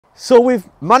So we've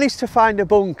managed to find a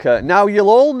bunker. Now you'll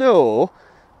all know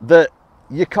that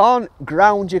you can't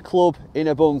ground your club in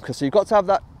a bunker, so you've got to have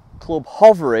that club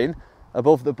hovering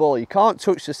above the ball. You can't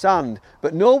touch the sand,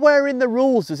 but nowhere in the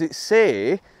rules does it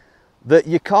say that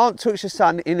you can't touch the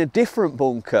sand in a different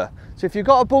bunker. So if you've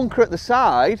got a bunker at the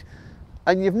side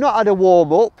and you've not had a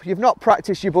warm up, you've not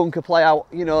practiced your bunker play out,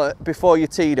 you know, before you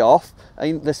teed off,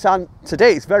 and the sand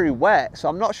today it's very wet, so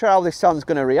I'm not sure how this sand's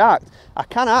going to react. I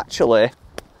can actually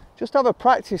just have a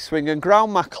practice swing and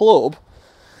ground my club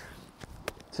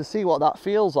to see what that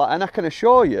feels like, and I can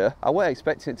assure you I weren't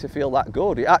expecting it to feel that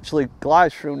good. It actually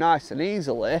glides through nice and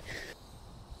easily.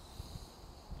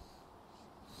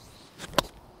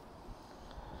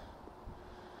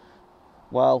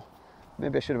 Well,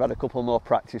 maybe I should have had a couple more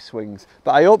practice swings,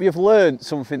 but I hope you've learned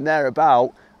something there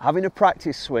about having a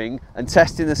practice swing and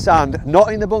testing the sand,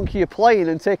 not in the bunker you're playing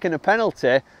and taking a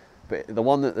penalty, but the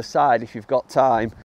one at the side if you've got time.